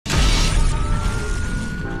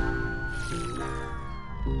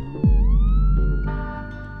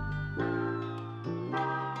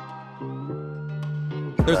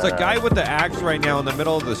There's a guy with the axe right now in the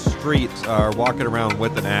middle of the street, walking around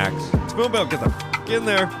with an axe. Spoonbill, get the f in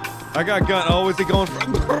there. I got gun. Oh, is he going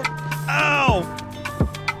for? Ow!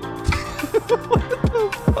 What the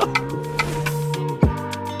fuck?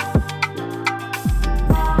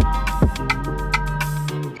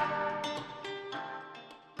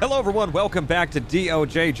 Hello, everyone. Welcome back to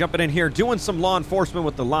DOJ. Jumping in here, doing some law enforcement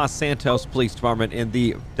with the Los Santos Police Department in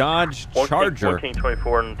the Dodge Charger.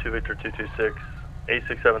 1424 and 2 Victor 226,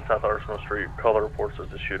 867 South Arsenal Street. Caller reports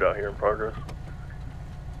there's a shootout here in progress.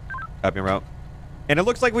 Copy en route. And it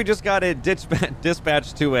looks like we just got it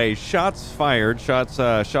dispatched to a shot fired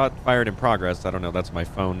in progress. I don't know. That's my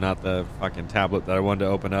phone, not the fucking tablet that I wanted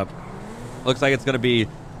to open up. Looks like it's going to be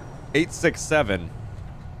 867.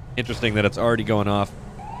 Interesting that it's already going off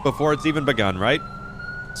before it's even begun, right?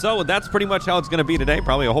 So that's pretty much how it's going to be today.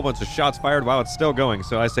 Probably a whole bunch of shots fired while it's still going.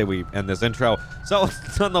 So I say we end this intro. So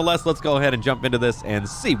nonetheless, let's go ahead and jump into this and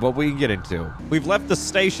see what we can get into. We've left the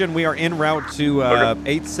station. We are en route to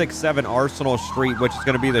 867 Arsenal Street, which is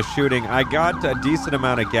going to be the shooting. I got a decent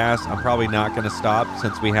amount of gas. I'm probably not going to stop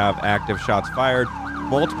since we have active shots fired.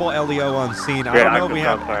 Multiple LEO on scene. I don't know if we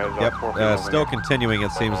have... Yep, still continuing,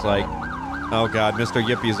 it seems like. Oh, God, Mr.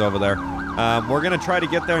 Yippie's over there. We're going to try to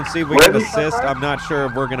get there and see if we can assist. I'm not sure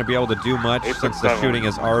if we're going to be able to do much since the shooting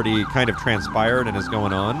has already kind of transpired and is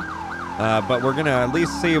going on. But we're going to at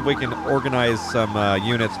least see if we can organize some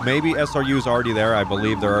units. Maybe SRU's already there. I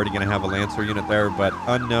believe they're already going to have a Lancer unit there, but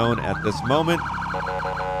unknown at this moment.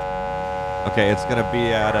 Okay, it's going to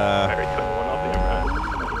be at...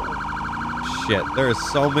 Shit, there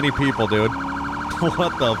is so many people, dude.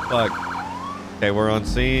 What the fuck? Okay, we're on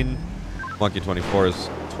scene. Monkey 24 is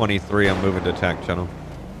 23. I'm moving to TAC channel.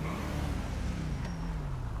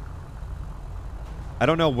 I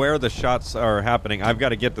don't know where the shots are happening. I've got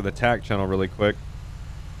to get to the TAC channel really quick.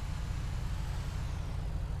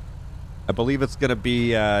 I believe it's going to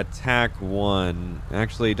be TAC 1.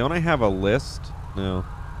 Actually, don't I have a list? No.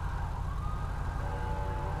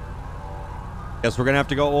 Guess we're going to have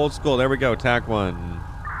to go old school. There we go. TAC 1.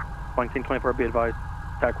 1924, be advised.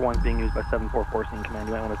 TAC 1 is being used by 744 scene command.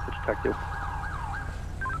 You might want to switch to TAC 2.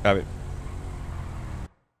 Copy.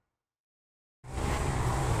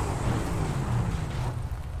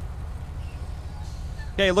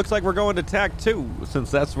 Okay, it looks like we're going to TAC 2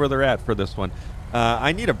 since that's where they're at for this one.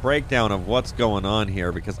 I need a breakdown of what's going on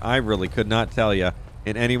here because I really could not tell you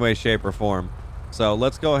in any way, shape, or form. So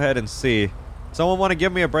let's go ahead and see. Someone want to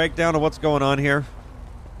give me a breakdown of what's going on here?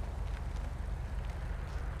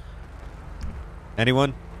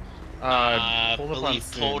 Anyone?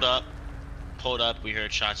 Pulled up, we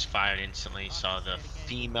heard shots fired instantly, saw the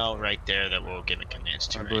female right there that we're giving commands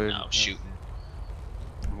to right now, shooting.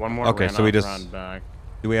 One more. Okay, so we just... back.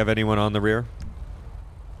 Do we have anyone on the rear?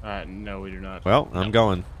 No, we do not. Well, I'm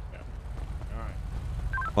going. Yeah.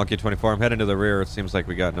 Alright. Monkey 24, I'm heading to the rear. It seems like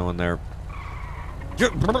we got no one there.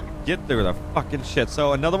 Get through the fucking shit.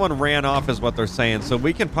 So another one ran off is what they're saying. So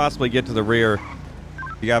we can possibly get to the rear.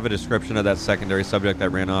 You have a description of that secondary subject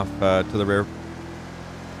that ran off to the rear?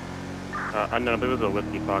 No, there was a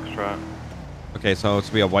Whiskey Foxtrot. Okay, so it's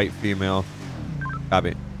to be a white female.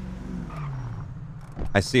 Copy.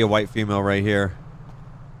 I see a white female right here.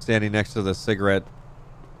 Standing next to the cigarette.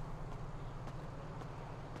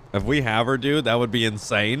 If we have her, dude, that would be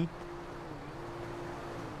insane.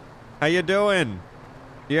 How you doing?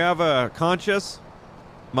 Do you have a conscious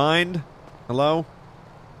mind? Hello?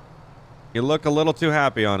 You look a little too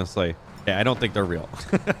happy, honestly. Yeah, I don't think they're real.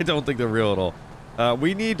 I don't think they're real at all.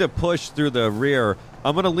 We need to push through the rear.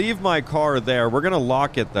 I'm going to leave my car there. We're going to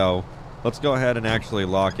lock it, though. Let's go ahead and actually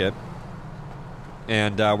lock it.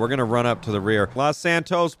 And we're going to run up to the rear. Los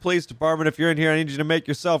Santos Police Department, if you're in here, I need you to make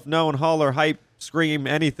yourself known. Holler, hype, scream,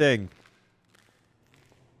 anything.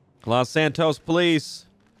 Los Santos Police.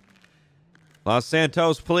 Los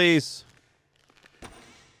Santos Police.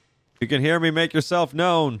 You can hear me, make yourself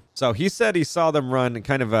known. So he said he saw them run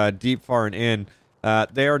kind of deep, far, and in.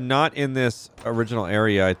 They are not in this original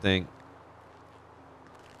area, I think.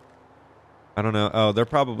 I don't know. Oh, they're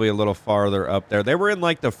probably a little farther up there. They were in,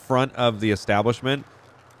 like, the front of the establishment.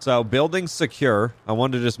 So, building's secure. I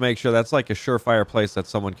wanted to just make sure that's, like, a surefire place that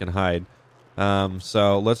someone can hide.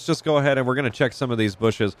 So, let's just go ahead and we're going to check some of these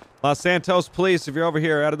bushes. Los Santos Police, if you're over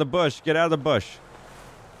here, out of the bush, get out of the bush.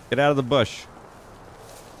 Get out of the bush.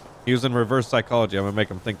 Using reverse psychology, I'm going to make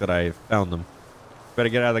them think that I found them. Better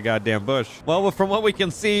get out of the goddamn bush. Well, from what we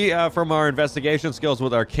can see from our investigation skills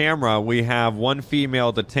with our camera, we have one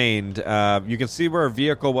female detained. You can see where her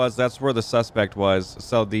vehicle was. That's where the suspect was.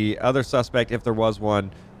 So the other suspect, if there was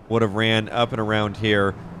one, would have ran up and around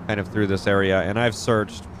here kind of through this area, and I've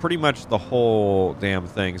searched pretty much the whole damn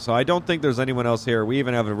thing. So I don't think there's anyone else here. We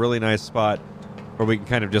even have a really nice spot where we can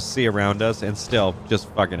kind of just see around us, and still just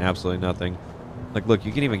fucking absolutely nothing. Like, look,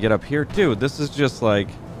 you can even get up here. Dude, this is just like,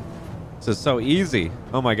 this is so easy.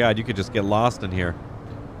 Oh my God, you could just get lost in here.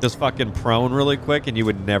 Just fucking prone really quick and you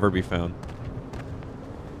would never be found.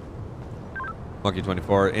 Monkey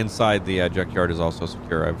 24, inside the junkyard is also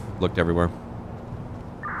secure. I've looked everywhere.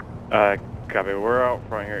 Copy. We're out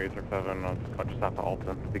front here, 867. I'm just off of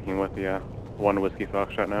Alton, speaking with the 1 Whiskey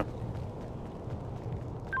Foxtrot now.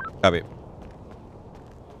 Copy.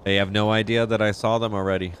 They have no idea that I saw them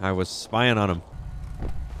already. I was spying on them.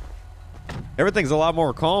 Everything's a lot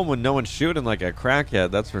more calm when no one's shooting like a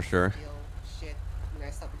crackhead, that's for sure.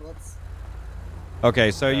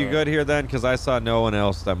 Okay, so you good here then? Because I saw no one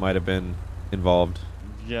else that might have been involved.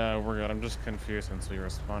 Yeah, we're good. I'm just confused since we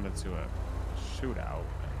responded to a shootout.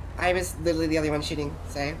 I was literally the only one shooting,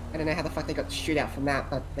 so I don't know how the fuck they got the shootout from that,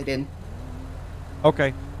 but they did.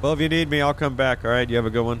 Okay. Well, if you need me, I'll come back, all right? You have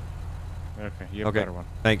a good one? Okay, you have a better one.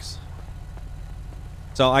 Thanks.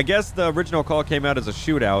 So I guess the original call came out as a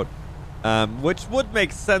shootout, which would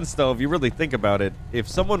make sense, though, if you really think about it. If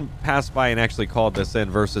someone passed by and actually called this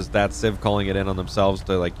in versus that Civ calling it in on themselves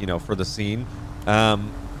to, like, you know, for the scene,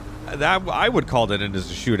 that I would call it in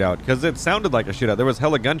as a shootout because it sounded like a shootout. There was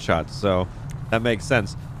hella gunshots, so that makes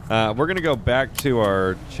sense. We're going to go back to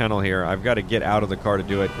our channel here. I've got to get out of the car to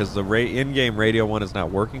do it because the in-game radio one is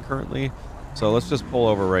not working currently. So let's just pull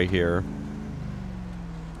over right here.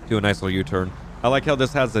 Do a nice little U-turn. I like how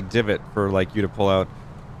this has a divot for, like, you to pull out.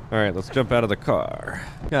 All right, let's jump out of the car.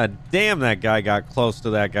 God damn, that guy got close to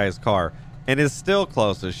that guy's car and is still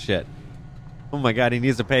close as shit. Oh my God, he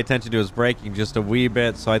needs to pay attention to his braking just a wee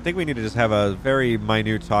bit. So I think we need to just have a very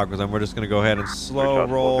minute talk with him. We're just going to go ahead and slow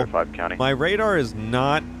roll. My radar is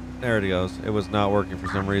not... There it goes. It was not working for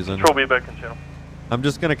some reason. Control B back in channel. I'm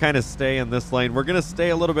just going to kind of stay in this lane. We're going to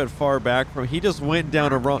stay a little bit far back from... He just went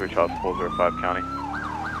down a wrong... 3 shots, 405 County. Go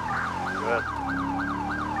ahead.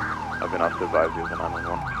 I've been asked to advise you as a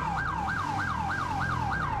 911.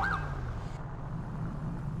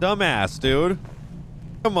 Dumbass, dude.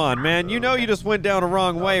 Come on, man. You know you just went down a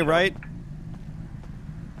wrong way, right?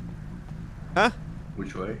 Huh?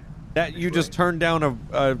 Which way? That you just turned down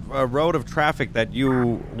a road of traffic that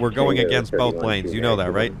you were going against both lanes. You know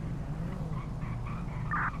that, right?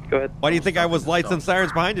 Go ahead. Why do you think I was lights and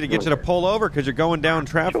sirens behind you to get you to pull over? Because you're going down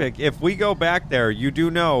traffic. If we go back there, you do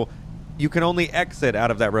know you can only exit out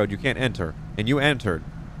of that road. You can't enter. And you entered.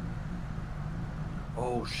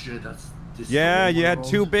 Oh, shit. That's... Yeah, you had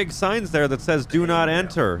 2 big signs there that says "Do not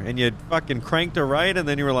enter," and you fucking cranked a right, and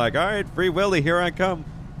then you were like, "All right, Free Willy, here I come."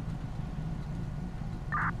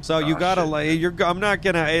 So you gotta, I'm not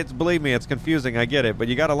gonna. It's believe me, it's confusing. I get it, but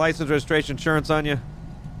you got a license, registration, insurance on you.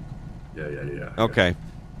 Yeah. Okay.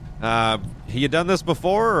 You done this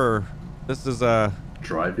before, or this is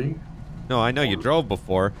driving? No, I know you drove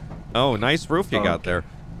before. Oh, nice roof you got there.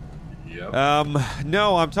 Yep.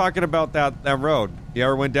 No, I'm talking about that road. You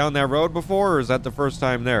ever went down that road before, or is that the first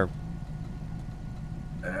time there?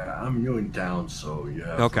 I'm new in town, so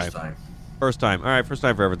yeah, okay. First time. First time. All right, first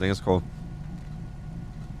time for everything. That's cool.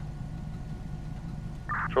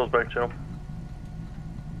 Control's back channel.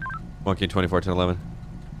 Monkey 24-10-11.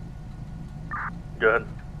 Go ahead.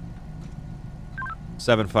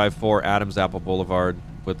 754 Adams Apple Boulevard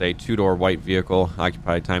with a 2-door white vehicle,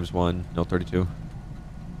 occupied ×1, no 32.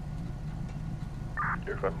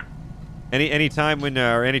 You're fine. Any time when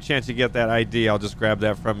or any chance you get that ID, I'll just grab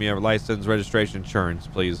that from you. License, registration, insurance,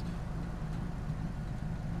 please.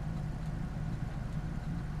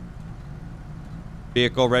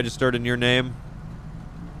 Vehicle registered in your name?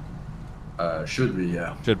 Should be,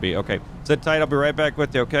 yeah. Should be, okay. Sit tight, I'll be right back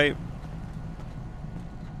with you, okay?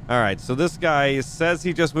 Alright, so this guy says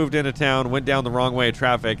he just moved into town, went down the wrong way of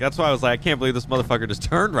traffic. That's why I was like, I can't believe this motherfucker just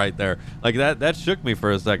turned right there. Like, that shook me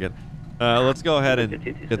for a second. Let's go ahead and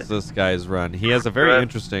get this guy's run. He has a very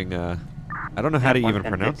interesting, I don't know how to even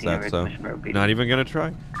pronounce that, so not even going to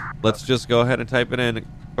try. Let's just go ahead and type it in.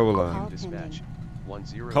 Colon.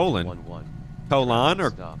 Colon? Colon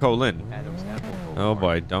or colon? Oh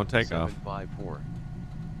boy, don't take off. I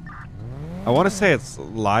want to say it's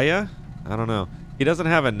Laya. I don't know. He doesn't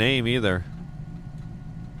have a name either.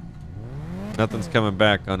 Nothing's coming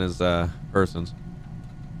back on his persons.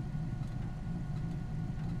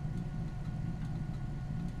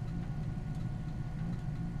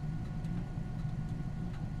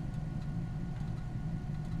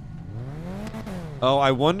 Oh,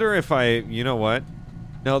 I wonder if you know what?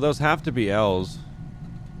 No, those have to be L's.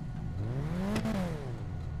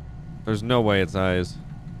 There's no way it's I's.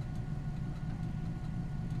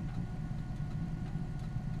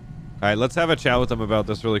 right, let's have a chat with him about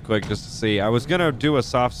this really quick just to see. I was going to do a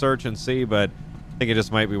soft search and see, but I think it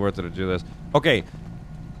just might be worth it to do this. Okay.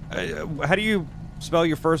 How do you spell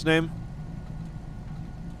your first name?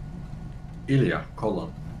 Ilya,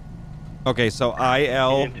 colon. Okay, so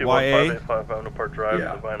I-L-Y-A? Park Drive.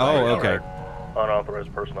 Yeah. Oh, okay.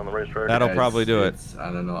 Unauthorized person on the racetrack. That'll probably do it.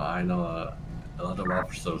 I don't know. I know a lot of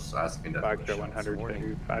officers asking that. Factor question.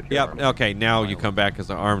 100 to Yep, okay, now you come back as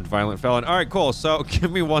an armed violent felon. All right, cool. So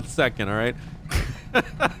give me 1 second, all right?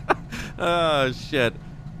 Oh, shit.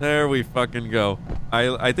 There we fucking go.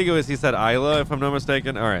 I think it was, he said Isla, if I'm not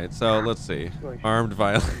mistaken. All right, so let's see. Armed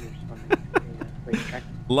violent.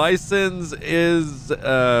 License is,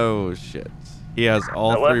 oh, shit. He has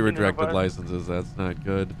all 3 rejected licenses. That's not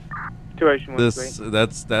good.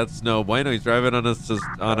 That's no bueno. He's driving on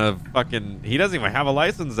a fucking. He doesn't even have a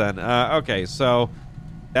license then. Okay, so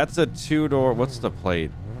that's a 2-door. What's the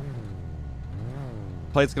plate?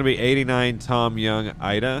 Plate's gonna be 89 Tom Young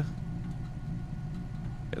Ida.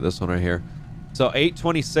 Okay, this one right here. So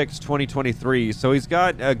 8/26/2023. So he's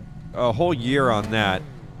got a whole year on that,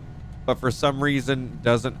 but for some reason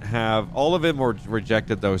doesn't have. All of them were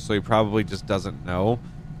rejected though, so he probably just doesn't know.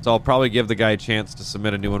 So I'll probably give the guy a chance to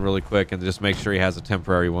submit a new one really quick and just make sure he has a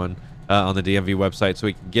temporary one on the DMV website so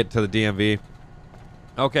he can get to the DMV.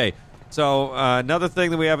 Okay, so another thing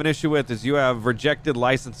that we have an issue with is you have rejected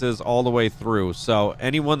licenses all the way through. So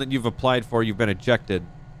anyone that you've applied for, you've been rejected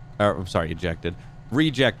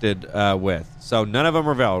with. So none of them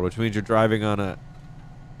are valid, which means you're driving on a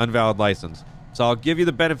invalid license. So I'll give you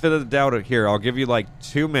the benefit of the doubt here. I'll give you like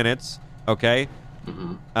 2 minutes, okay?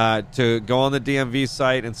 To go on the DMV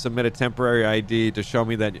site and submit a temporary ID to show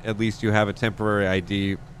me that at least you have a temporary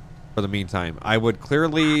ID for the meantime. I would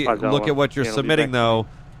clearly look at what you're submitting, though,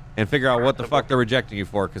 and figure out what the fuck they're rejecting you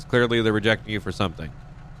for, because clearly they're rejecting you for something.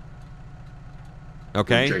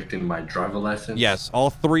 Okay? Rejecting my driver license? Yes,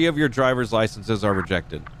 all 3 of your driver's licenses are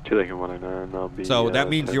rejected. So that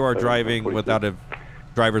means you are driving without a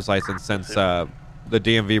driver's license since the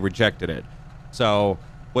DMV rejected it. So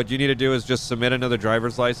what you need to do is just submit another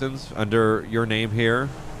driver's license under your name here,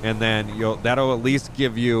 and then that'll at least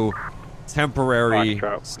give you temporary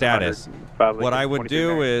status. What I would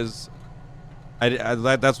do is,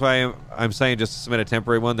 that's why I'm saying just submit a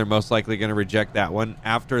temporary one. They're most likely going to reject that one.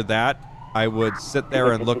 After that, I would sit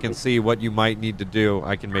there and look and see what you might need to do.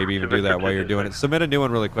 I can maybe even do that while you're doing it. Submit a new one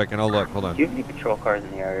really quick, and I'll look. Hold on. Do you have any patrol cars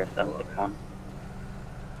in the area? 761.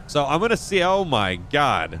 So I'm going to see. Oh my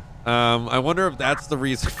God. I wonder if that's the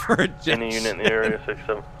reason for ejection. Any unit in the area,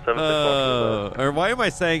 761. Or why am I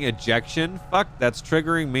saying ejection? Fuck, that's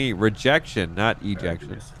triggering me. Rejection, not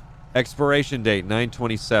ejection. Expiration date,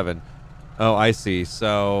 9/27. Oh, I see.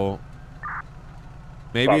 So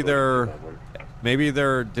maybe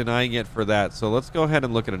they're denying it for that. So let's go ahead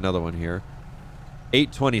and look at another one here.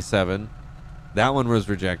 8/27. That one was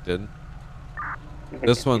rejected.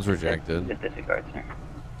 This one's rejected. Just disregard, sir.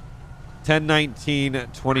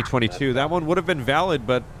 10/19/2022. That one would have been valid,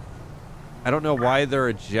 but I don't know why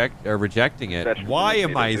they're rejecting it. Why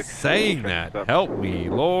am I saying that? Help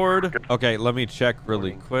me, Lord. Okay, let me check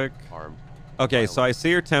really quick. Okay, so I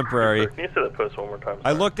see your temporary. Can you say that post one more time?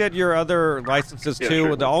 I looked at your other licenses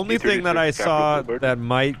too. The only thing that I saw that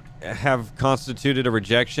might have constituted a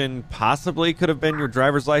rejection possibly could have been your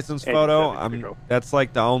driver's license photo. That's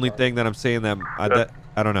like the only thing that I'm seeing that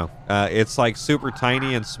I don't know. It's like super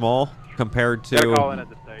tiny and small compared to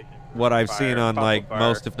what I've seen on like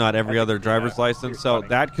most, if not every other driver's license. So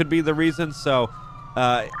that could be the reason. So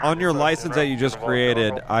on your license that you just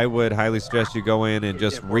created, I would highly suggest you go in and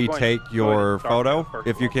just retake your photo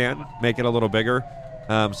if you can. Make it a little bigger.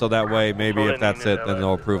 So that way, maybe if that's it, then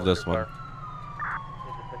they'll approve this one.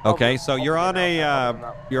 Okay, so you're on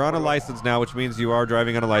a license now, which means you are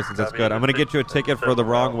driving on a license. That's good. I'm gonna get you a ticket for the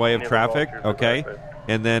wrong way of traffic. Okay,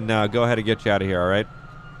 and then go ahead and get you out of here. All right.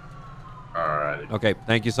 All right. Okay.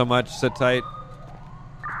 Thank you so much. Sit tight.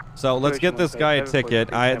 So let's get this guy a ticket.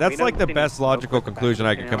 That's like the best logical conclusion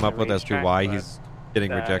I could come up with as to why he's getting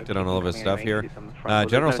rejected on all of his stuff here.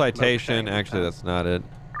 General citation. Actually, that's not it.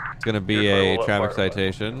 It's gonna be a traffic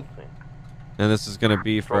citation. And this is going to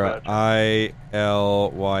be for ILYA.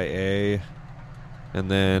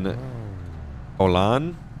 And then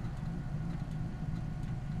Olan.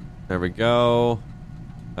 There we go.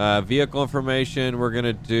 Vehicle information, we're going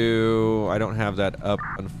to do... I don't have that up,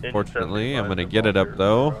 unfortunately. I'm going to get it up,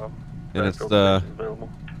 though. And it's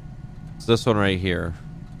this one right here.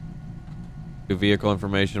 Do vehicle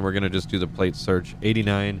information. We're going to just do the plate search.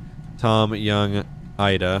 89 Tom Young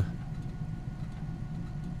Ida.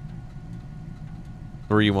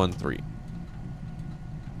 313.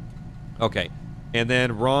 Okay. And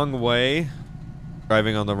then wrong way.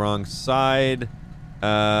 Driving on the wrong side.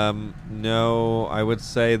 No, I would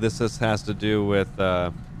say this has to do with,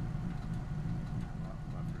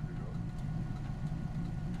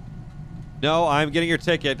 No, I'm getting your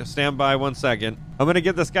ticket. Stand by 1 second. I'm going to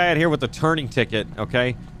get this guy out here with the turning ticket,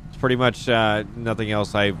 okay? It's pretty much nothing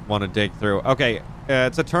else I want to dig through. Okay,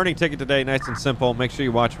 it's a turning ticket today, nice and simple. Make sure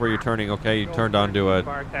you watch where you're turning, okay? You turned onto a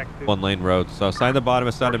one-lane road. So sign the bottom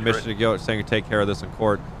of Sound admission to go saying you take care of this in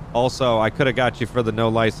court. Also, I could have got you for the no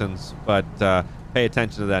license, but pay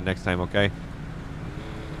attention to that next time, okay?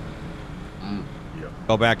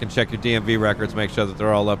 Go back and check your DMV records, make sure that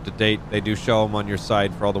they're all up to date. They do show them on your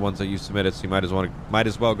side for all the ones that you submitted, so you might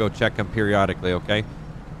as well go check them periodically, okay?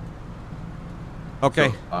 Okay.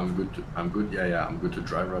 So I'm good. Yeah, I'm good to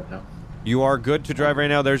drive right now. You are good to drive right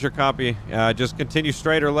now. There's your copy. Just continue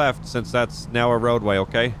straight or left, since that's now a roadway,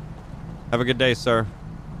 okay? Have a good day, sir.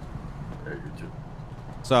 Yeah, you too.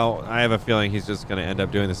 So I have a feeling he's just going to end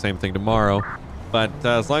up doing the same thing tomorrow. But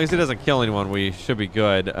as long as he doesn't kill anyone, we should be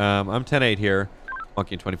good. I'm 10-8 here.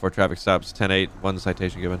 Monkey 24 traffic stops. 10-8. 1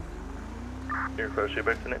 citation given. Your close shoot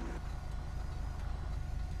back to Nick.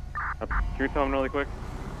 Can you tell him really quick?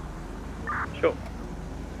 Sure.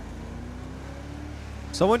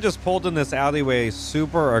 Someone just pulled in this alleyway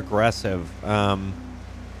super aggressive.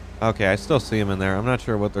 Okay, I still see him in there. I'm not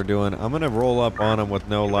sure what they're doing. I'm going to roll up on him with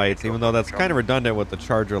no lights, even though that's kind of redundant with the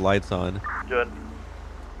Charger lights on. Good.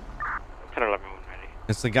 10-11 ready.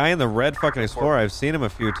 It's the guy in the red fucking Explorer. I've seen him a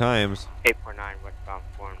few times. 849 westbound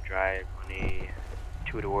Forum Drive on a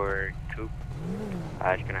 2-door coupe.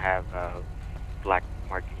 It's gonna have black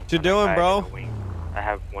markings. What you doing, bro? I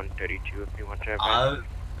have 132 if you want to.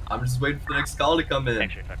 I'm just waiting for the next call to come in.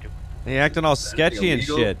 He acting all sketchy and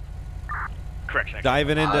shit. Correction.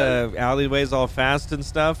 Diving into alleyways all fast and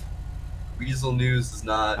stuff. Weasel News is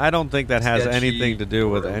not. I don't think that has sketchy anything to do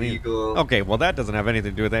with or any. illegal. Okay, well that doesn't have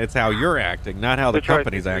anything to do with that. It's how you're acting, not how the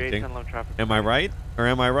company's acting. Am I right or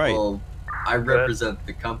am I right? Well, I represent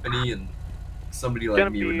the company, and somebody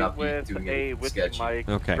like me would not be doing it sketchy.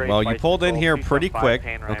 Okay, well you pulled in here pretty quick.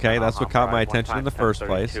 Okay, that's what caught my attention in the first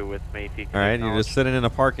place. All right, you're just sitting in a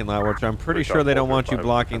parking lot, which I'm pretty sure they don't want you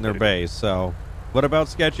blocking their base. So, what about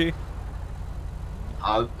sketchy?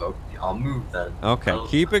 I'll move that. Okay,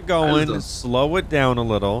 keep it going. Slow it down a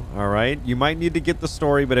little. All right, you might need to get the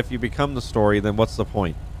story, but if you become the story, then what's the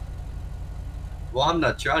point? Well, I'm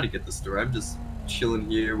not trying to get the story. I'm just chilling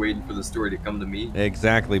here, waiting for the story to come to me.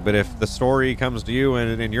 Exactly, but if the story comes to you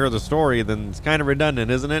and you're the story, then it's kind of redundant,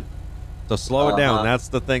 isn't it? So slow it down. That's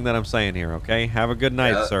the thing that I'm saying here, okay? Have a good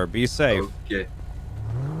night, sir. Be safe. Okay.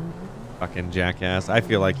 Fucking jackass. I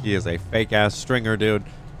feel like he is a fake-ass stringer, dude.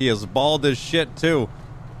 He is bald as shit, too.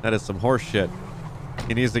 That is some horse shit.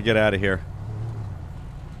 He needs to get out of here.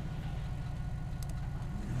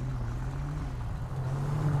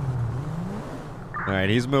 All right,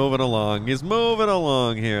 he's moving along. He's moving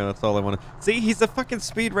along here. That's all I want to... See, he's a fucking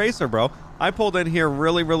speed racer, bro. I pulled in here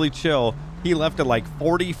really, really chill. He left at like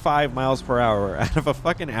 45 miles per hour out of a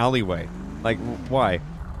fucking alleyway. Like, why?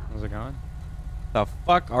 How's it going? The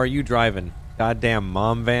fuck are you driving? Goddamn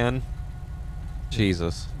mom van?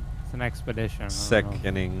 Jesus. It's an expedition.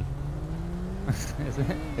 Sickening. Is it?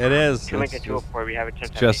 It is. To make it 204, we have a 10.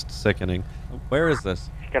 It's just sickening. Where is this?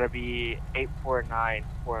 It's gonna be 849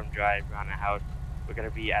 Forum Drive around the house. We're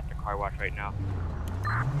gonna be at the car wash right now.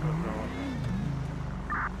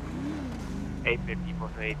 850,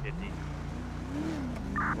 both 850.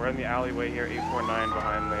 We're in the alleyway here, 849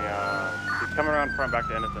 behind the, he's coming around front back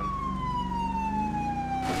to Innocent.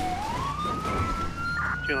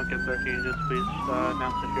 If you don't get back in, just please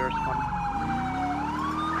announce if you're responding.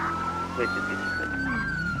 Wait,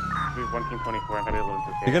 He's 124, I'm gonna lose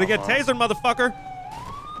this. You're gonna get tasered, motherfucker!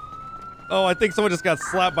 Oh, I think someone just got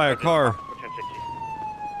slapped by a car.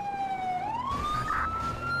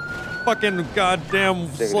 Fucking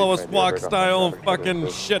goddamn slowest walk style fucking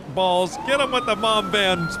shit balls. Get him with the mom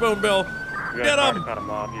van, Spoonbill. Get him! Get him!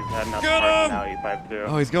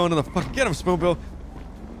 Oh, he's going to the fuck. Get him, Spoonbill.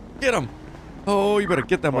 Get him. Oh, you better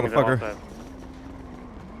get that motherfucker.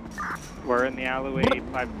 We're in the alleyway,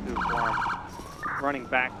 852 Forum. Running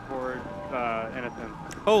back towards Innocent.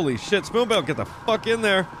 Holy shit, Spoonbill, get the fuck in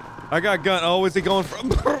there. I got gun. Oh, is he going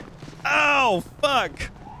from? Ow, fuck.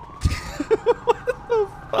 What the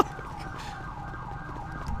fuck?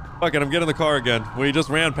 Fuck it, I'm getting in the car again. We just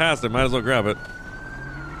ran past it. Might as well grab it.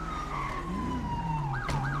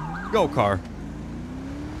 Go, car.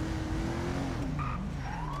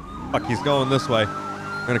 Fuck, he's going this way.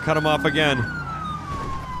 I'm gonna cut him off again.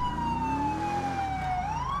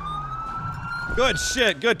 Good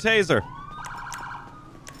shit. Good taser.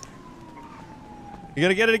 You're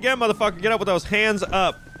gonna get it again, motherfucker. Get up with those hands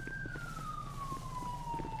up.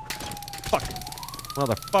 Fuck.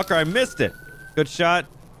 Motherfucker, I missed it. Good shot.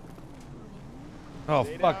 Oh,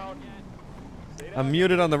 fuck. I'm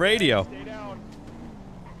muted on the radio.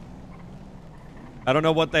 I don't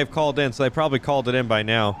know what they've called in, so they probably called it in by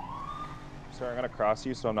now. Sir, I'm gonna cross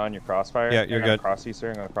you, so I'm not in your crossfire. Yeah, you're good. I'm gonna cross you, sir.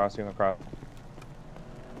 I'm gonna cross you in the cross.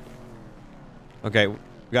 Okay,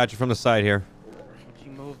 got you from the side here. She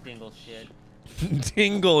moved, dingle shit.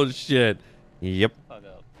 Dingle shit. Yep. Fuck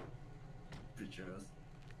up.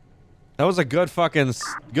 That was a good fucking,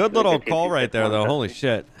 good little call right there, though. Holy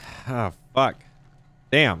shit. Ah, fuck.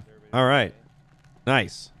 Damn. All right.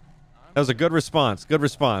 Nice. That was a good response. Good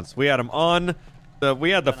response. We had him on the, we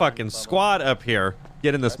had the fucking squad up here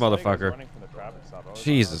getting this motherfucker.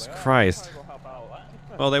 Jesus Christ.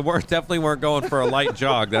 Well, they weren't, definitely weren't going for a light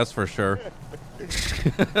jog, that's for sure.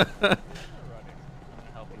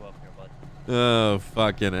 Oh,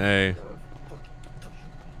 fucking A.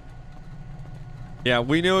 Yeah,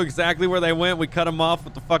 we knew exactly where they went. We cut them off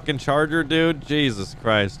with the fucking charger, dude. Jesus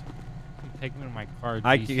Christ. Take me to my car.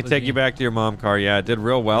 I can take you back to your mom car. Yeah, it did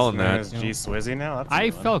real well in that. Is G Swizzy now? That's I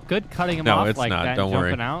felt good cutting him No, off it's like not. that Don't and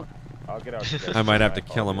worry. jumping out. I'll get out. I might have to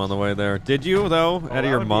kill him on the way there. Did you, though? Out of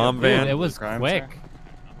your would be mom a van? Dude, it was Crime quick. check?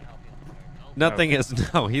 Nothing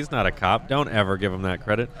is... No, he's not a cop. Don't ever give him that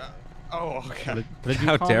credit. Oh, okay. What did you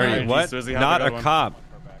How call dare me? you? What? Swizzy, have Not a a good one. cop.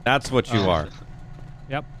 That's what you Oh. are.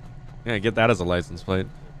 Yep. Yeah, get that as a license plate.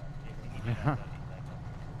 Yeah.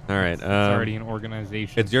 All right. It's already an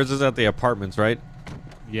organization. It's yours is at the apartments, right?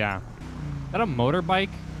 Yeah. Is that a motorbike?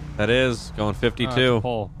 That is going 52. Oh, it's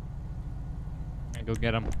Paul. Yeah, go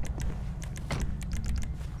get him.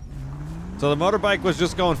 So the motorbike was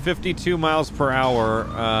just going 52 miles per hour.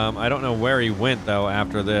 I don't know where he went, though,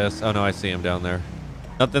 after this. Oh, no, I see him down there.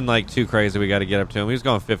 Nothing, like, too crazy we got to get up to him. He was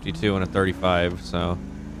going 52 and a 35, so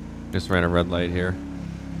just ran a red light here.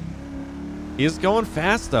 He's going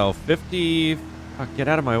fast, though. 50... Fuck, get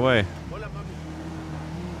out of my way.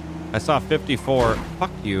 I saw 54.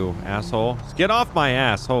 Fuck you, asshole. Get off my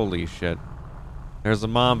ass. Holy shit. There's a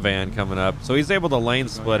mom van coming up. So he's able to lane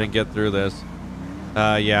split and get through this.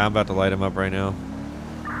 Yeah, I'm about to light him up right now.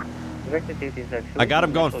 I got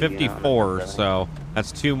him going 54, so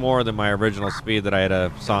that's 2 more than my original speed that I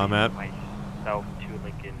had saw him at. Myself to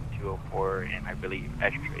Lincoln 204 and I believe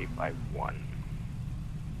X-ray 51.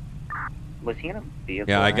 Was he in a vehicle?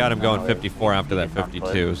 Yeah, I got him going 54 after that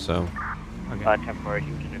 52, so. Temporary,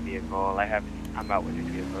 he was in a vehicle. I'm out with his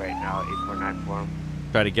vehicle right now, 849 for him.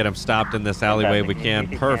 Try to get him stopped in this alleyway we can.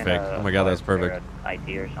 Perfect. Oh my god, that's perfect.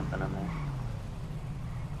 ID or something in there.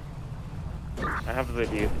 I have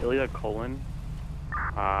the Ilya Colon.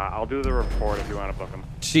 I'll do the report if you want to book him.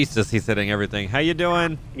 Jesus, he's hitting everything. How you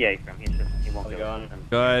doing? Yeah, he won't be on.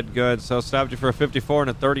 Good, good. So stopped you for a 54 and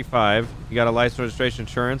a 35. You got a license, registration,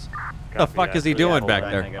 insurance. What the fuck is he doing back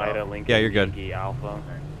there? Ida Lincoln, Yeah, you're good. Yankee Alpha.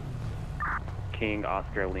 King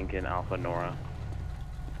Oscar Lincoln Alpha Nora.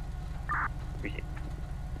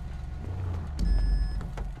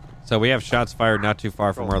 So we have shots fired not too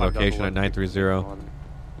far from our location at 930.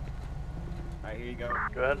 Alright, here you go.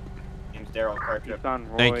 Go ahead. Name's Daryl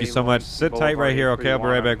Cartrip. Thank you so much. Sit tight right here, okay? I'll be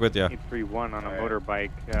right back with you. 831 on a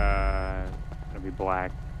motorbike. Gonna be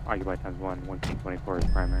black. Occupy times 1. 124 is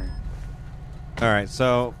primary. All right,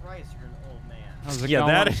 so Christ, you're an old man. How's it yeah,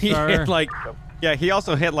 going, that he sir? hit like, yeah, he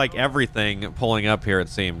also hit like everything pulling up here. It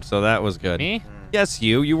seemed so that was good. Me? Yes,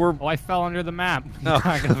 you were. Oh, I fell under the map. What No. are you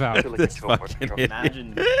talking about? This fucking idiot.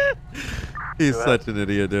 Imagine. He's such an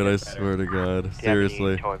idiot, dude. I swear to God.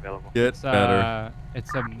 Seriously. Get It's better.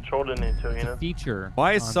 it's a It's a feature.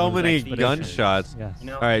 Why is on so those many expeditions. gunshots? Yes. You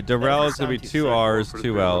know, All right, Darrell is gonna be 2 R's,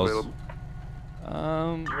 2 L's. It's You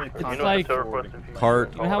know like, the request if you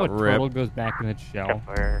Cart. you know how a Rip. turtle goes back in its shell?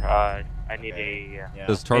 I need a.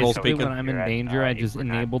 Does turtle Basically, speaking? when I'm in danger, I just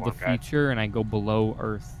enable the feature and I go below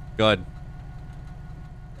Earth. Good.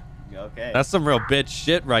 Okay. That's some real bitch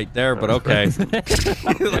shit right there, but okay.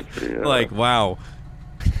 Like, wow.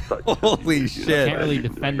 Holy I shit. can't really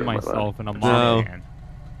defend myself in a No. mob van.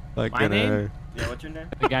 Fucking name? Yeah, what's your name?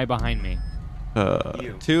 The guy behind me.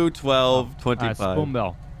 You. 21225.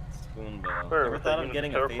 Spoonbill. Spoonbill. Ever thought of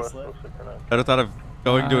getting a facelift? I'd have thought of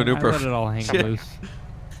going to a new I let it all hang Shit. loose.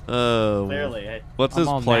 Oh. Clearly, hey. What's I'm his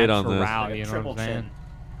all plate on this? natural, you know Triple what I'm saying? chin.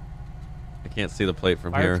 I can't see the plate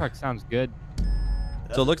from Fire here. truck sounds good.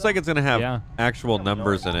 So it looks like it's gonna have Yeah. actual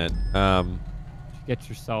numbers in it. Get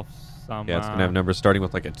yourself some. Yeah, it's gonna have numbers starting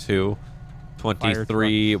with like a 2,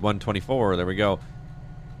 23, 124. There we go.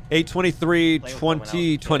 823,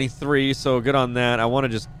 2023. So good on that. I want to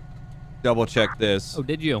just double check this. Oh,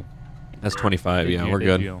 did you? That's 25. Did Yeah, you? we're Did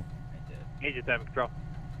good. you? Agent 7 control.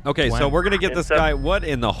 Okay, so we're gonna get this guy. What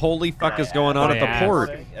in the holy fuck is going on at the port?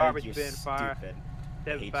 Garbage bin fire.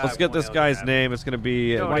 Let's get this guy's name. It's gonna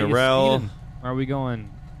be Why are you Darrell. speeding? Are we going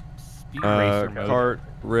speed racer mode? Cart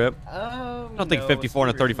rip. I don't think 54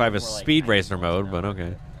 and a 35 is speed racer mode, but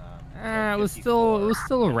okay. It was still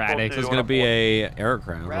erratic. This is gonna be a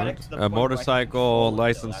aircraft, a motorcycle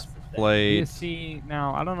license plate. You see,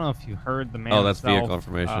 now I don't know if you heard the man. Oh, that's himself, vehicle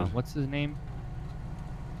information. What's his name?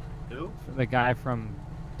 Who? The guy from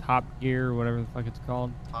Top Gear, whatever the fuck it's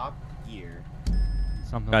called. Top Gear.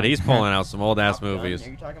 Something. God, like he's that. pulling out some old ass Top Gun? movies. Are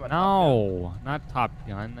you talking about No, not Top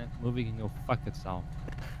Gun. That movie can go fuck itself.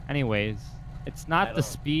 Anyways, it's not the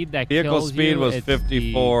speed that Vehicle kills speed you, was it's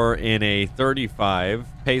 54 in a 35.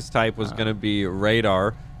 Pace type was going to be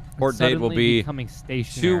radar. Port date will suddenly be becoming 2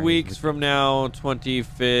 stationary, weeks from now,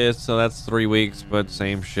 25th. So that's 3 weeks, but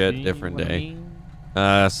same shit, See different what I day. mean?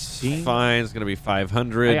 Fine's going to be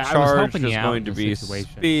 500. I was Charge helping is you out going in to this be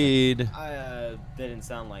situation. speed. I didn't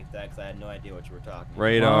sound like that because I had no idea what you were talking about.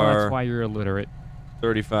 Radar. Well, that's why you're illiterate.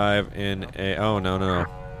 35 in a. Oh, no.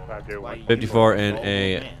 501. 54 in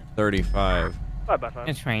a 35. 5x5.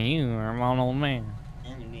 It's for you, I'm an old man.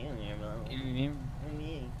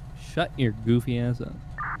 Shut your goofy ass up.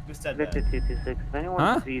 Who said Victor that? 226. If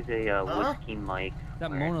anyone sees a whiskey Mike That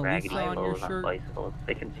wearing Mona raggedy Lisa on your clothes on shirt? bicycles,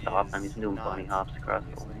 they can stop him. He's doing bunny hops across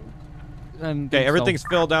the lane. Okay, everything's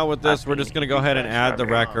filled out with this. We're just going to go ahead and add the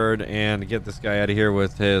record and get this guy out of here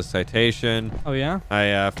with his citation. Oh, yeah?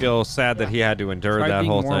 I feel sad that he had to endure Try that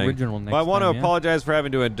being whole more thing. original next Well, I want to time, yeah? apologize for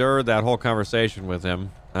having to endure that whole conversation with him.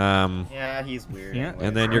 Yeah, he's weird. Yeah. Anyway.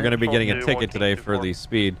 And then you're going to be getting a ticket today for the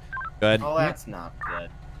speed. Go ahead. Oh, that's not good.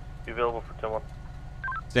 Be available for 10-1.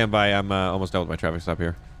 Stand by. I'm almost done with my traffic stop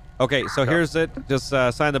here. Okay, so here's it. Just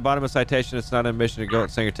sign the bottom of the citation. It's not an admission to go.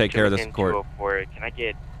 Singer, take care of this in court. 204, can I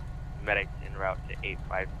get medics en route to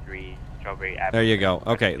 853 Strawberry Avenue? There you go.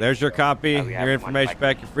 Okay, there's your copy. we have Your information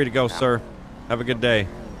back. You're free to go, sir. Have a good day.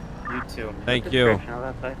 You too. Thank you.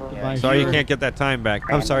 Yeah, Sorry you can't get that time back.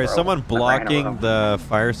 I'm sorry. Someone blocking the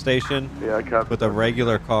fire station with a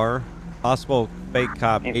regular car. Possible fake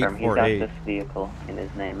cop He's got 848. this vehicle in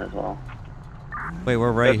his name as well. Wait,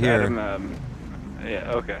 we're right here.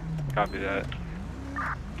 Yeah, okay. Copy that.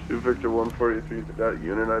 2 Victor 143 to that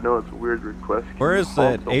unit. I know it's a weird request. Can Where you is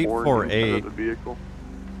honk it? the horn 848. inside of the vehicle?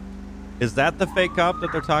 Is that the fake cop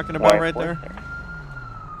that they're talking about right there?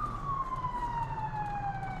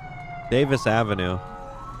 Davis Avenue.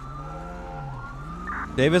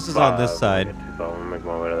 Davis is on this side. I'm gonna make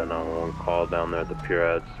my way to the 911 call down there at the pier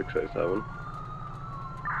at 687.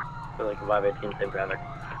 For like 518, same traffic.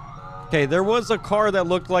 Okay, there was a car that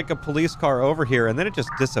looked like a police car over here, and then it just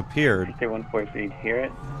disappeared. Victor 143, do you hear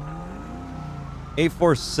it?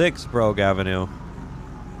 846 Brogue Avenue.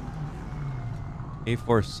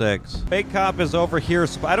 846. Fake cop is over here.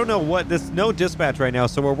 I don't know what this. No dispatch right now,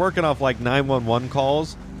 so we're working off like 911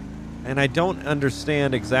 calls, and I don't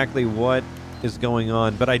understand exactly what is going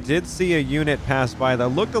on. But I did see a unit pass by that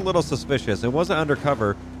looked a little suspicious. It wasn't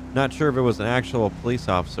undercover. Not sure if it was an actual police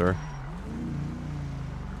officer.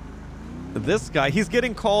 This guy, he's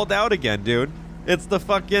getting called out again, dude. It's the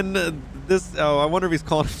fucking oh, I wonder if he's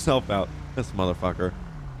calling himself out. This motherfucker.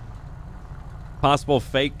 Possible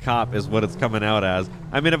fake cop is what it's coming out as.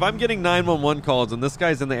 I mean, if I'm getting 911 calls and this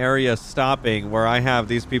guy's in the area stopping where I have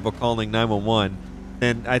these people calling 911,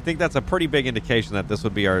 then I think that's a pretty big indication that this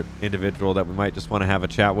would be our individual that we might just want to have a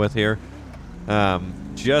chat with here.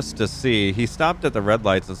 Just to see. He stopped at the red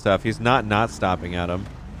lights and stuff. He's not stopping at them.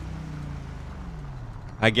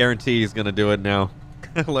 I guarantee he's going to do it now.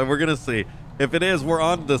 We're going to see. If it is, we're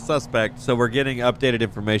on the suspect, so we're getting updated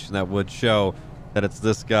information that would show that it's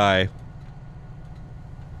this guy.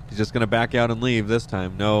 He's just going to back out and leave this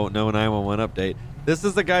time. No 911 update. This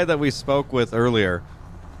is the guy that we spoke with earlier.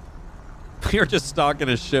 You're just stalking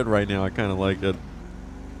his shit right now. I kind of like it.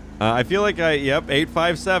 I feel like yep,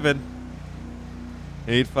 857.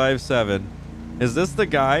 857. Is this the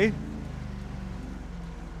guy?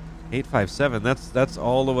 857. That's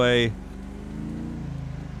all the way.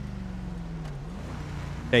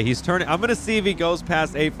 Okay, he's turning. I'm gonna see if he goes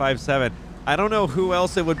past 857. I don't know who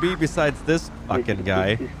else it would be besides this fucking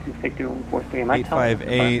guy.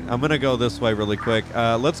 858. I'm gonna go this way really quick.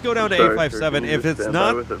 Let's go down to 857. If it's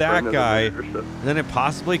not that guy, then it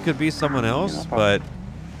possibly could be someone else. But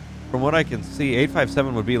from what I can see,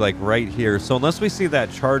 857 would be like right here. So unless we see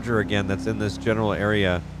that Charger again that's in this general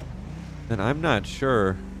area, then I'm not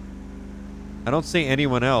sure. I don't see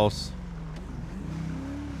anyone else.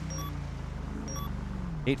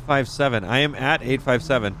 857. I am at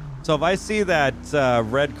 857. So if I see that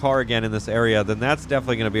red car again in this area, then that's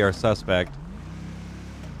definitely going to be our suspect.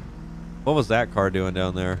 What was that car doing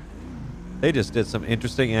down there? They just did some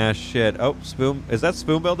interesting ass shit. Oh, Spoon. Is that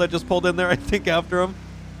Spoonbill that just pulled in there, I think, after him?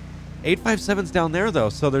 857's down there, though,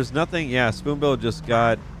 so there's nothing. Yeah, Spoonbill just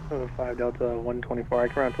got... 5 Delta 124. I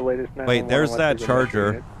can route the latest. Wait, there's that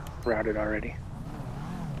Charger. Routed already.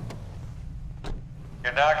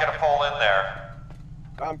 You're not going to pull in there.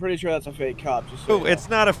 I'm pretty sure that's a fake cop. Just so Ooh, it's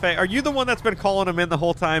not a fake. Are you the one that's been calling him in the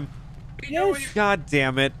whole time? Yes. God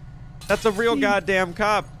damn it. That's a real goddamn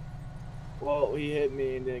cop. Well, he hit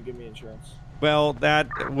me and didn't give me insurance. Well,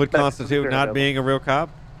 that would constitute not being a real cop.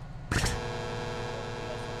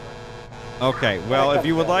 Okay, well, if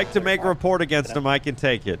you would like to make a report against him, I can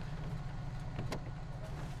take it.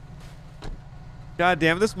 God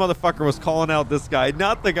damn, this motherfucker was calling out this guy,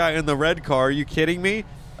 not the guy in the red car. Are you kidding me?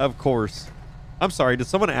 Of course. I'm sorry, did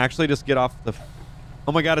someone actually just get off the...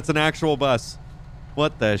 Oh my god, it's an actual bus.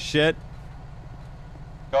 What the shit?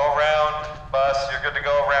 Go around, bus. You're good to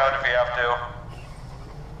go around if you have to.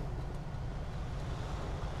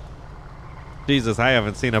 Jesus, I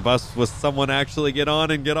haven't seen a bus with someone actually get on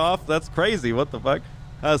and get off. That's crazy. What the fuck?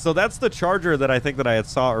 So that's the Charger that I think that I had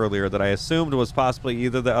saw earlier that I assumed was possibly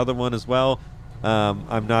either the other one as well.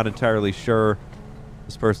 I'm not entirely sure.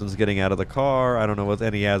 This person's getting out of the car. I don't know what,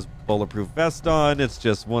 and he has bulletproof vest on. It's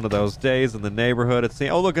just one of those days in the neighborhood. It's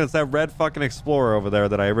oh look, it's that red fucking Explorer over there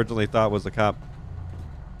that I originally thought was a cop.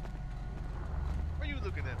 What are you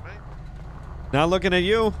looking at, man? Not looking at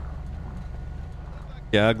you.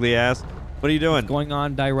 You ugly ass. What are you doing? What's going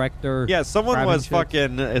on, director? Yeah, someone was shit.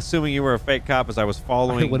 fucking assuming you were a fake cop as I was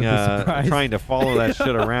following, wouldn't be surprised. trying to follow that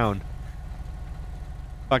shit around.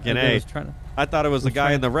 Fucking A. I thought it was the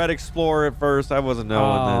guy in the red Explorer at first. I wasn't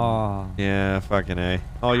knowing that. Yeah, fucking A.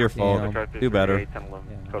 All your fault. Do better.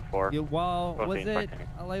 Code 4. Well, was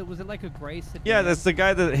it like a gray sedan? Yeah, that's the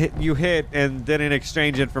guy that you hit and didn't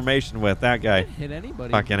exchange information with. That guy. I didn't hit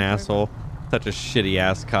anybody. Fucking asshole. Such a shitty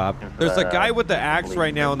ass cop. There's a guy with the axe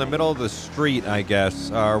right now in the middle of the street, I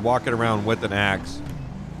guess, walking around with an axe.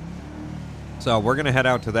 So we're gonna head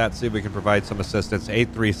out to that, see if we can provide some assistance.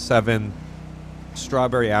 837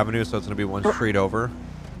 Strawberry Avenue, so it's gonna be one street over.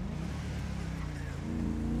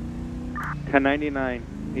 1099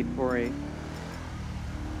 848.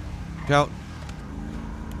 Out.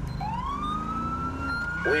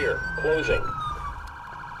 Rear closing.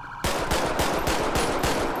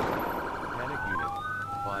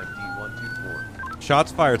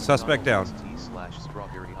 Shots fired. Suspect down.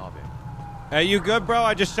 Hey, you good, bro?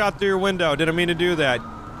 I just shot through your window. Didn't mean to do that.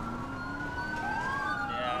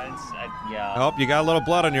 Yeah. Oh, you got a little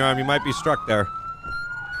blood on your arm. You might be struck there.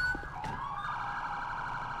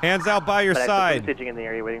 Hands out by your side. Staging in the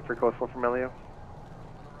area, waiting for code 4 from Elio.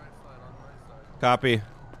 Copy.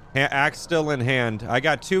 Axe still in hand. I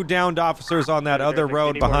got 2 downed officers on that other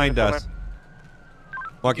road behind us.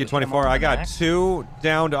 Lucky 24. I got 2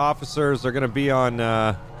 downed officers. They're going to be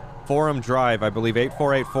on Forum Drive, I believe.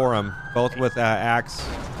 848 Forum. Both with axe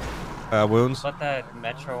wounds. Let that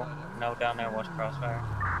Metro know down there what's crossfire.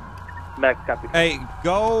 Max, copy. Hey,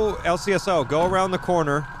 go LCSO. Go around the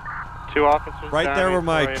corner. 2 officers right down, there where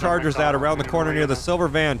my 848 Charger's at, around the corner near the silver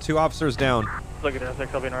van. 2 officers down. Look at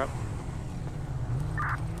this, I'll be in a route.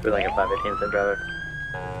 We're like a 518 Sim driver.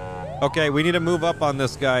 Okay, we need to move up on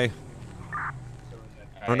this guy.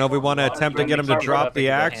 I don't know if we want to attempt to get him to drop the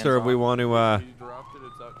axe or if we want to,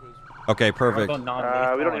 Okay, perfect. We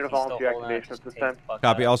don't need a volunteer activation at this time.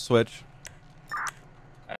 Copy, I'll switch.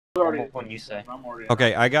 When you say.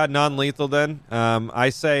 Okay, I got non-lethal then. I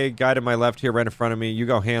say guy to my left here right in front of me. You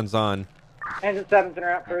go hands-on. Engine 7's in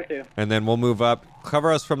route for 2. And then we'll move up.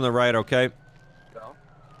 Cover us from the right, okay?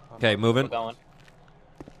 Okay, moving.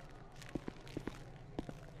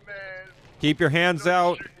 Keep your hands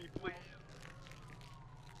out.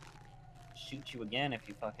 Shoot you again if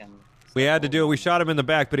you fucking... We had to do it. We shot him in the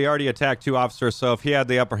back, but he already attacked 2 officers, so if he had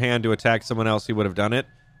the upper hand to attack someone else, he would have done it.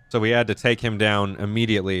 So we had to take him down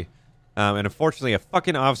immediately. And unfortunately, a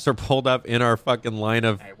fucking officer pulled up in our fucking line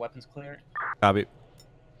of... Alright, weapons cleared. Copy.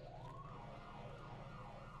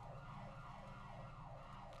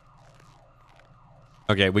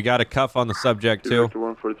 Okay, we got a cuff on the subject, too.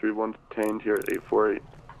 143-1 detained here at 848.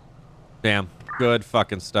 Damn. Good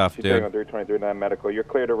fucking stuff, dude. 323 medical. You're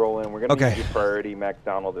clear to roll in. We're gonna need you priority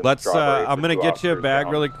McDonald. Let's. I'm gonna get you a bag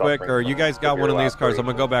really quick, or you guys got one of these cars. I'm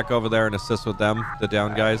gonna go back over there and assist with them, the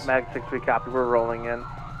down guys. Mag 6, we copy. We're rolling in.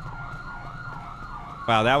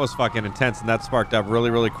 Wow, that was fucking intense, and that sparked up really,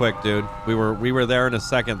 really quick, dude. We were there in a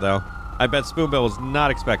second, though. I bet Spoonbill was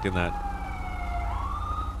not expecting that.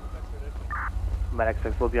 Medic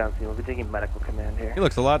 6 will be on scene. We'll be taking medical command here. He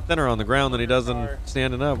looks a lot thinner on the ground than he does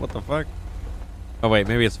standing up. What the fuck? Oh wait,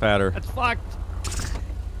 maybe it's fatter. That's fucked.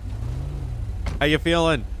 How you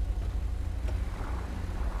feeling?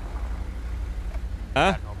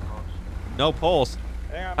 Huh? No pulse.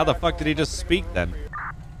 How the fuck did he just speak then?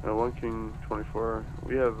 1 King 24.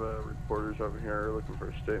 We have reporters over here looking for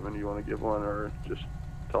a statement. You want to give one or just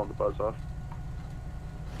tell them to buzz off?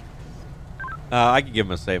 I can give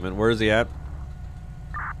him a statement. Where is he at?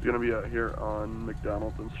 He's going to be out here on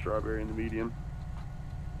McDonald's and Strawberry in the median.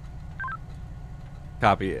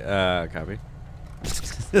 Copy. Copy.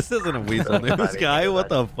 This isn't a Weasel News guy. What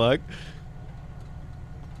the fuck?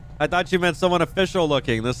 I thought you meant someone official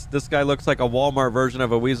looking. This guy looks like a Walmart version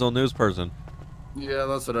of a Weasel News person. Yeah,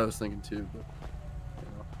 that's what I was thinking too. But,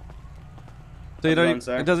 So you don't,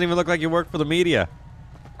 it doesn't even look like you work for the media.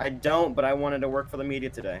 I don't, but I wanted to work for the media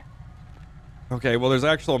today. Okay, well, there's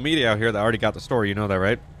actual media out here that already got the story. You know that,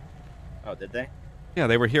 right? Oh, did they? Yeah,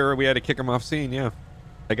 they were here. We had to kick them off scene. Yeah,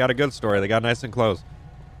 they got a good story. They got nice and close.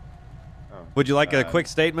 Oh, Would you like a quick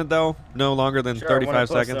statement though? No longer than sure, 35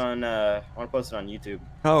 seconds. I want to post it on YouTube.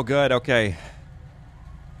 Oh, good. Okay.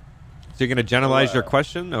 So you're gonna generalize your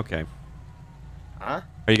question? Okay. Huh?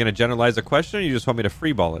 Are you gonna generalize the question, or you just want me to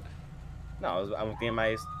freeball it? No, I'm getting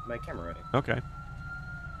my camera ready. Okay.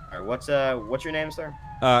 All right, what's your name, sir?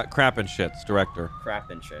 Crap and Shits, director.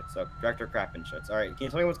 Crap and Shits. So, Director Crap and Shits. All right, can you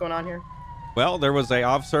tell me what's going on here? Well, there was a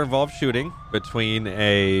officer-involved shooting between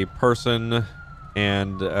a person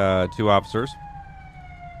and 2 officers.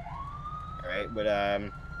 All right, but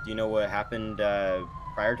do you know what happened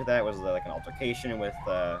prior to that? Was it like an altercation with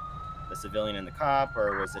the civilian and the cop,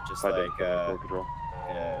 or was it just like a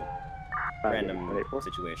random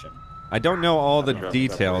situation? I don't know all the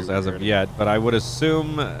details as of yet, but I would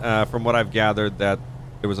assume, from what I've gathered, that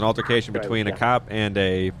there was an altercation between a cop and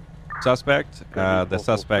a suspect. The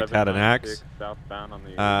suspect had an axe.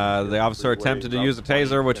 The officer attempted to use a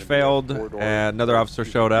taser, which failed. Another officer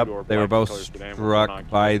showed up. They were both struck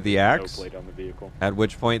by the axe, at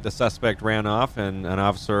which point the suspect ran off and an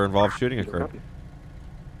officer-involved shooting occurred.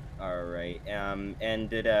 All right. And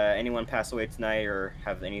did anyone pass away tonight or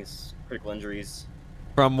have any critical injuries?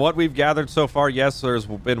 From what we've gathered so far, yes, there's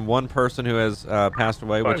been one person who has passed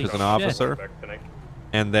away, which is an officer.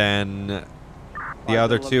 And then the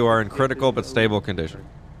other 2 are in critical but stable condition.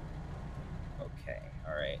 Okay,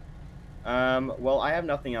 all right. Well, I have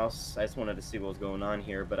nothing else. I just wanted to see what was going on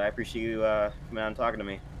here, but I appreciate you coming out and talking to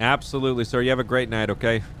me. Absolutely, sir. You have a great night,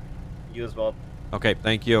 okay? You as well. Okay,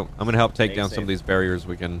 thank you. I'm going to help take down some of these barriers.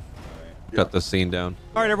 We can cut the scene down.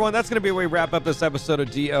 All right, everyone, that's going to be where we wrap up this episode of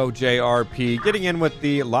DOJRP. Getting in with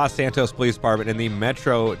the Los Santos Police Department and the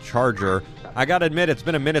Metro Charger. I got to admit, it's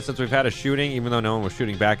been a minute since we've had a shooting, even though no one was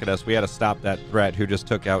shooting back at us. We had to stop that threat who just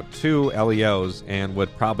took out 2 LEOs and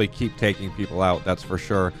would probably keep taking people out, that's for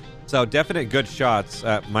sure. So definite good shots,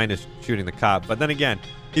 minus shooting the cop. But then again,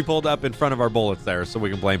 he pulled up in front of our bullets there, so we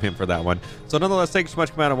can blame him for that one. So nonetheless, thanks so much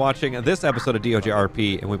for coming out and watching this episode of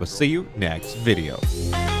DOJRP, and we will see you next video.